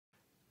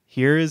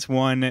Here is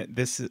one.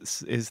 This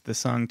is the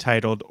song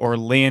titled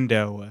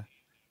Orlando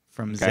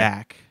from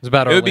Zach. It's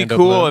about It would Orlando be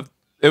cool Bloom. if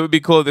it would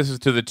be cool if this is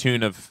to the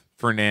tune of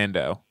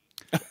Fernando.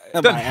 It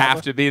doesn't By have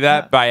ABBA? to be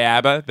that by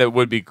ABBA. That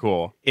would be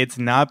cool. It's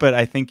not, but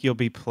I think you'll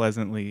be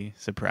pleasantly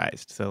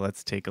surprised. So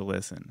let's take a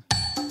listen.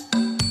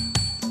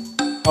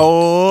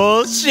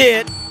 Oh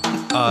shit!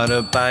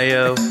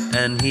 Autobio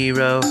and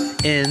Hero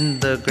in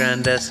the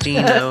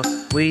Grandestino.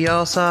 We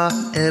all saw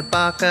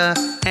Ibaka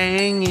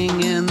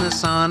hanging in the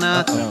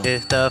sauna.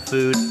 If the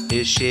food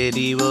is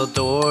shitty, we'll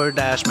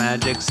DoorDash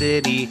Magic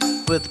City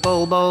with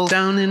Bobo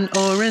down in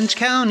Orange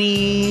County.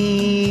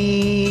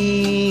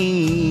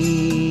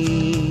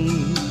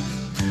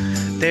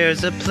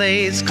 There's a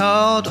place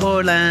called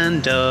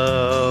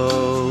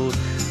Orlando.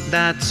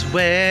 That's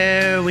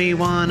where we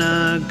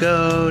wanna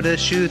go to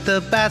shoot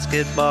the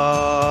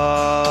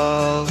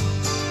basketball.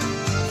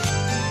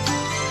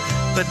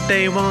 But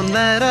they won't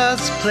let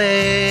us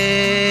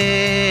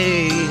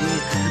play.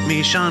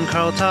 Me, Sean,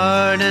 Carl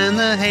Tard, and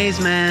the Hayes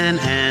Man,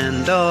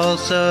 and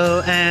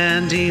also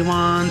Andy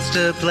wants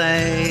to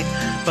play,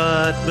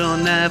 but we'll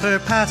never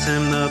pass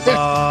him the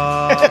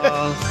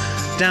ball.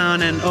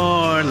 Down in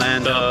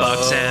Orlando, the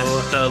Bucks and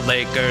the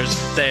Lakers,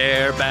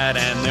 they're bad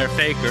and they're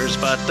fakers,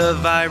 but the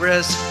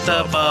virus,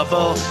 the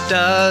bubble,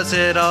 does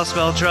it all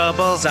spell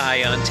trouble?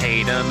 Zion,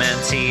 Tatum, and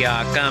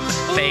Siakam,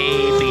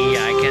 baby,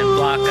 I can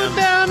block 'em.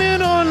 Down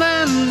in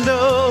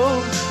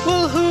Orlando,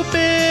 we'll hoop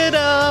it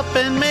up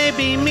and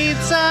maybe meet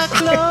Zach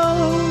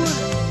Lowe.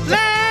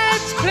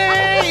 Let's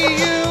play,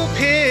 you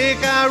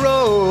pick a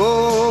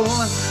role.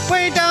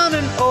 Way down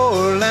in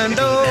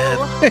Orlando.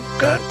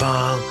 Got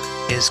ball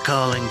is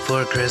calling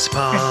for Chris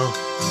Paul.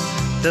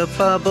 The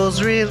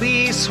bubble's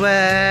really swell.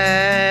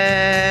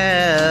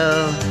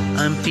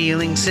 I'm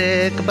feeling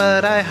sick,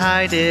 but I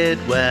hide it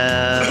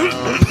well.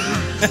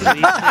 We've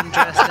been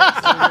dressed as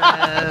the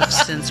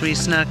refs since we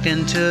snuck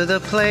into the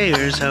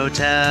players'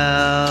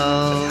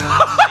 hotel.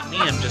 Like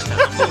me, I'm just a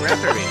humble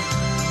referee.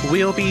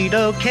 We'll beat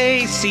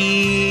OKC.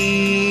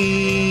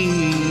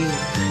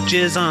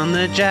 Jizz on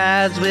the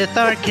Jazz with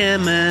our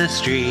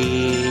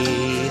chemistry.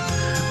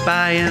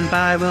 By and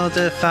by we'll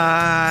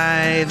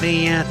defy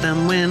the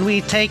anthem when we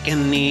take a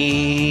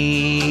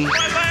knee.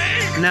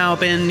 Now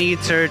Ben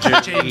needs surgery.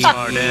 James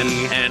Harden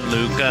and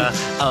Luka,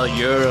 I'll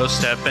Euro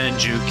step and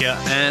juke ya.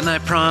 And I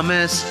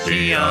promise,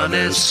 be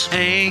honest,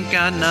 ain't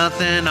got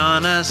nothing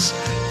on us.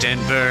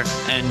 Denver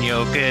and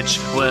Jokic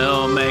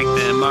will make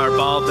them our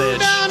ball bitch.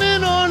 Down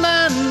in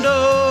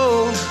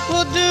Orlando,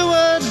 we'll do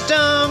a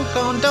dunk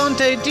on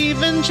Dante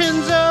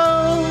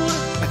DiVincenzo.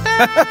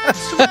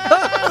 That's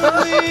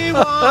where we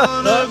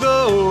wanna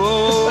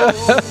go.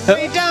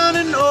 Way down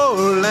in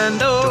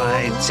Orlando.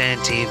 Dwight's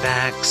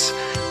anti-vax,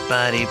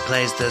 but he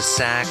plays the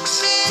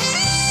sax.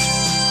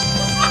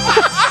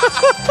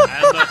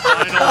 And the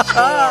final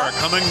score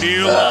coming to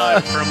you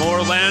live from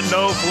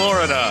Orlando,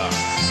 Florida.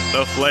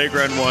 The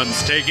Flagrant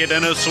Ones take it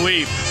in a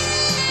sweep,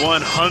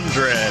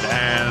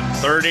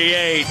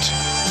 138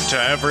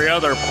 to every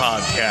other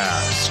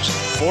podcast,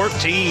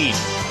 14.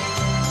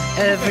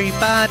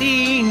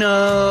 Everybody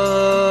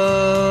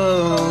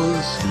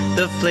knows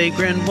the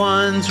Flagrant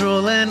Ones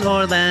rule in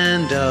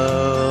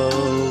Orlando.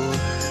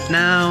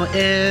 Now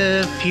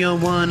if you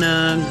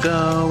wanna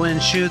go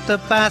and shoot the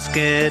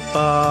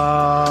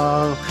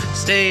basketball,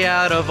 stay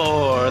out of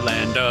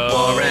Orlando.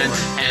 Warren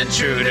and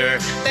Truder,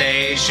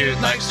 they shoot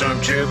like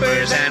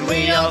stormtroopers, and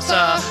we all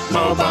saw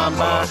Mo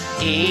Bamba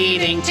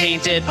eating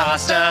tainted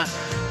pasta.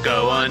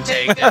 Go on,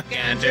 take a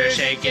gander,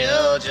 Shea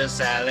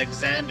Gilgeous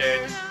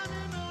Alexander.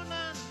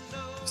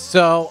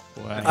 So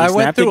I went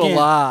snapped through again. a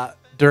lot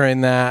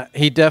during that.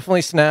 He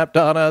definitely snapped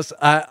on us.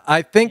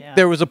 I think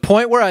there was a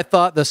point where I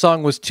thought the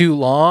song was too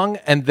long,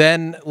 and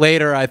then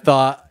later I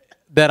thought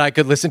that I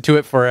could listen to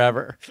it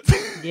forever.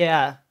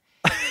 Yeah.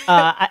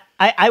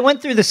 I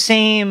went through the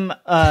same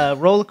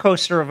roller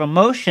coaster of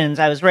emotions.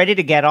 I was ready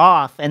to get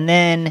off, and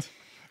then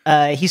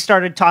he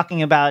started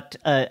talking about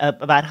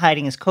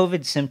hiding his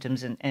COVID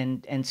symptoms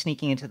and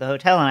sneaking into the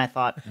hotel, and I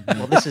thought,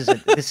 well, this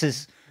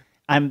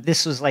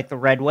was like the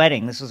Red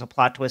Wedding. This was a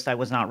plot twist I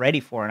was not ready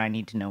for, and I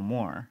need to know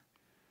more.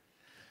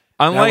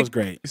 Unlike was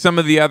great. some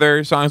of the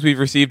other songs we've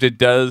received, it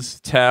does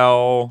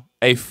tell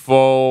a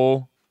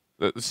full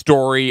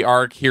story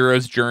arc,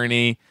 hero's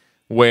journey,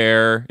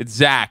 where it's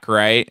Zach,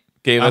 right?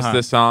 Gave us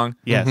this song.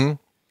 Yes.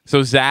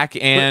 So Zach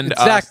and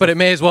It's Zach, but it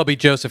may as well be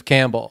Joseph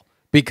Campbell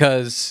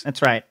because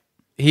That's right.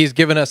 he's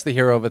given us the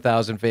hero of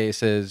 1,000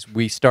 faces.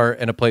 We start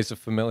in a place of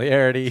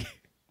familiarity.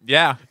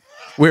 yeah.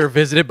 We're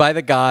visited by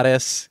the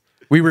goddess.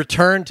 We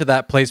return to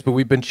that place, but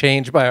we've been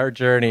changed by our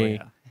journey.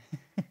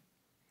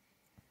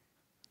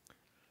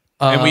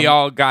 And we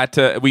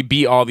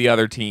beat all the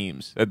other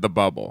teams at the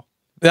bubble.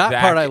 That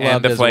Zach part I and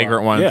loved the as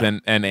Flagrant well. Ones Yeah.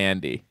 and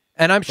Andy.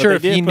 And I'm sure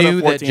if they he did put up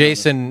knew 14 that on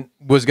Jason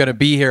was going to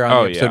be here on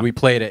the episode yeah. we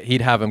played it, he'd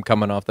have him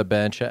coming off the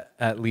bench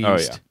at least. Oh,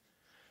 yeah.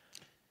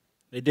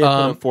 They did put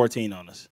up 14 on us.